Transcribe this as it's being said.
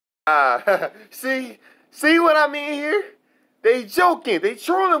See what I mean here? They joking, they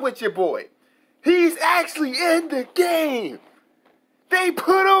trolling with your boy. He's actually in the game. They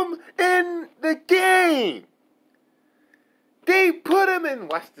put him in the game. They put him in,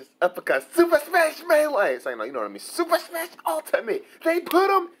 watch this uppercut, Super Smash Melee. So, you know what I mean, Super Smash Ultimate. They put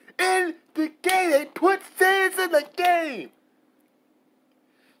him in the game. They put Sans in the game.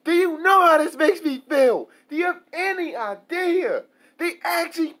 Do you know how this makes me feel? Do you have any idea? They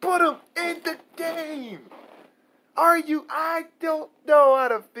actually put him in the game. I don't know how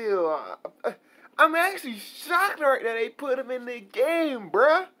to feel. I'm actually shocked right now they put him in the game,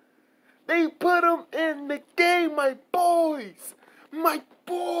 bruh. They put him in the game, my boys. My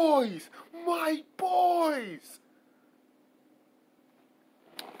boys. My boys.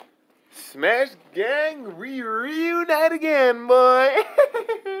 Smash Gang reunite again, boy.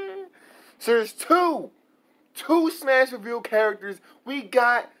 So there's two Smash reveal characters we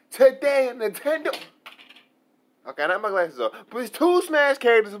got today in Nintendo. Okay, not my glasses off. But there's two Smash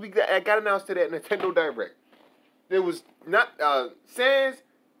characters we got announced today at Nintendo Direct. There was not Sans.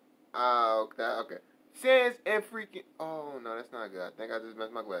 Okay. Sans and freaking. Oh no, that's not good. I think I just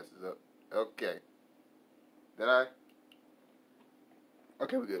messed my glasses up. Okay. Did I?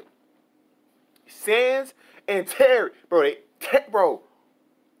 Okay, we're good. Sans and Terry, bro.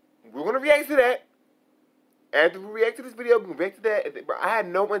 We're gonna react to that. After we react to this video, we're gonna react to that. Bro, I had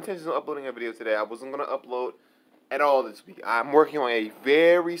no intentions of uploading a video today. I wasn't gonna upload at all this week. I'm working on a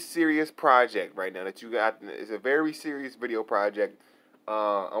very serious project right now that you got. It's a very serious video project.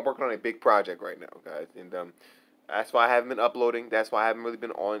 I'm working on a big project right now, guys, and that's why I haven't been uploading. That's why I haven't really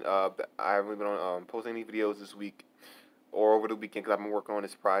been on. I haven't really been on posting any videos this week or over the weekend because I've been working on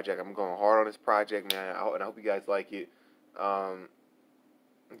this project. I'm going hard on this project, man, and I hope you guys like it.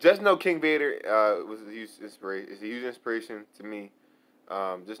 Just know King Vader was a huge inspiration. It's a huge inspiration to me.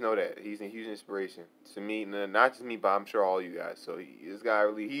 Just know that he's a huge inspiration to me, not just me, but I'm sure all you guys. So this guy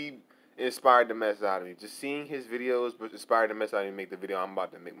he inspired the mess out of me. Just seeing his videos inspired the mess out of me to make the video I'm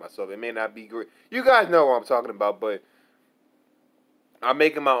about to make myself. It may not be great. You guys know what I'm talking about, but I'm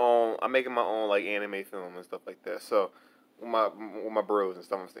making my own. Like anime film and stuff like that. So with my bros and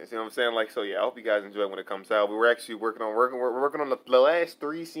stuff. You know what I'm saying? Like, so yeah, I hope you guys enjoy it when it comes out. We're actually working on the last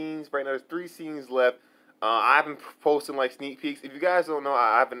 3 scenes right now. There's 3 scenes left. I've been posting like sneak peeks. If you guys don't know,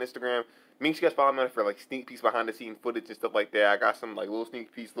 I have an Instagram. Make sure you guys follow me for like sneak peeks, behind the scene footage and stuff like that. I got some like little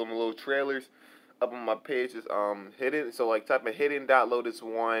sneak peeks, little trailers up on my page. Just hidden. So like type in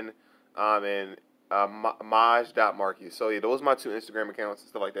hidden.lotus1 and maj.marcus. So yeah, those are my 2 Instagram accounts and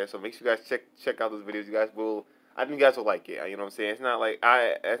stuff like that. So make sure you guys check out those videos. I think you guys will like it. You know what I'm saying? It's not like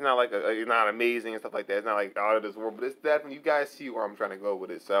it's not amazing and stuff like that. It's not like out of this world, but it's definitely, you guys see where I'm trying to go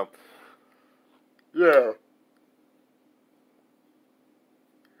with it. So yeah.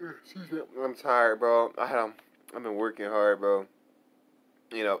 Excuse me. I'm tired, bro. I've been working hard, bro.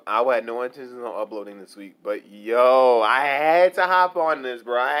 You know, I had no intentions on uploading this week, but yo, I had to hop on this,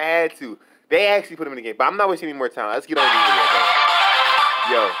 bro. I had to. They actually put him in the game, but I'm not wasting any more time. Let's get on the video,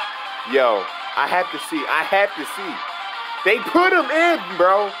 bro. Yo, I have to see. They put him in,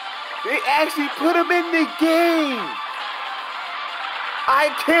 bro. They actually put him in the game.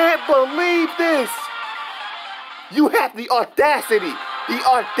 I can't believe this. You have the audacity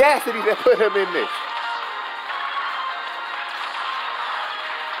to put him in this.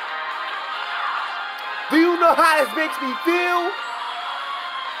 Do you know how this makes me feel?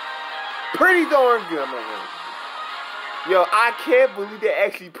 Pretty darn good, man. Yo, I can't believe they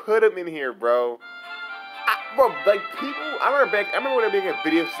actually put him in here, bro. Bro, like people, I remember when they were making a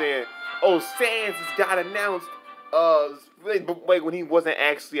video saying, "Oh, Sans has got announced." Like when he wasn't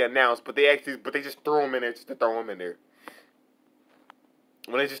actually announced, but they just threw him in there just to throw him in there.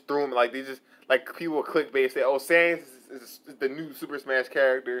 When they just threw him, like they just like people would clickbait and say, "Oh, Sans is the new Super Smash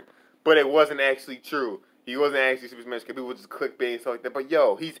character," but it wasn't actually true. He wasn't actually Super Smash character. People would just clickbait and stuff like that. But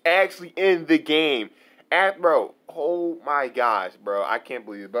yo, he's actually in the game. Bro, oh my gosh, bro, I can't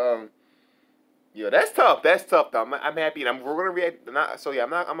believe it. But yo, that's tough. That's tough though. I'm happy, and we're gonna react. I'm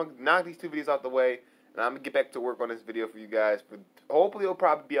gonna knock these 2 videos out the way. And I'm going to get back to work on this video for you guys. Hopefully, it'll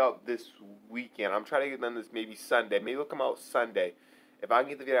probably be out this weekend. I'm trying to get done this maybe Sunday. Maybe it'll come out Sunday. If I can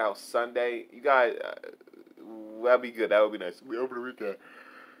get the video out Sunday, you guys, that'll be good. That would be nice. We'll be over the weekend.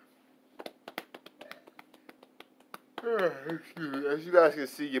 As you guys can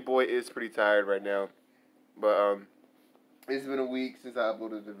see, your boy is pretty tired right now. But it's been a week since I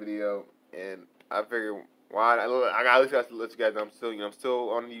uploaded the video. And I figured, why? I got to let you guys know I'm still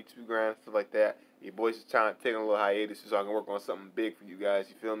on the YouTube grind, stuff like that. Your boy's just taking a little hiatus so I can work on something big for you guys.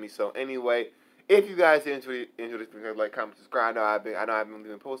 You feel me? So anyway, If you guys enjoy this video, like, comment, subscribe. I know I haven't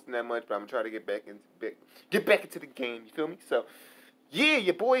been posting that much, but I'm gonna try to get back into the game. You feel me? So yeah,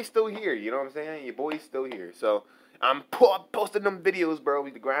 your boy's still here. You know what I'm saying? Your boy's still here. So I'm posting them videos, bro.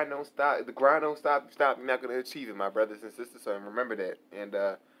 The grind don't stop. The grind don't stop. You're not gonna achieve it, my brothers and sisters. So remember that. And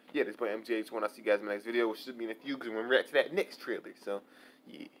yeah, this is my MGH1. I'll see you guys in the next video, which should be in a few, because we're gonna react to that next trailer. So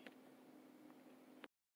yeah.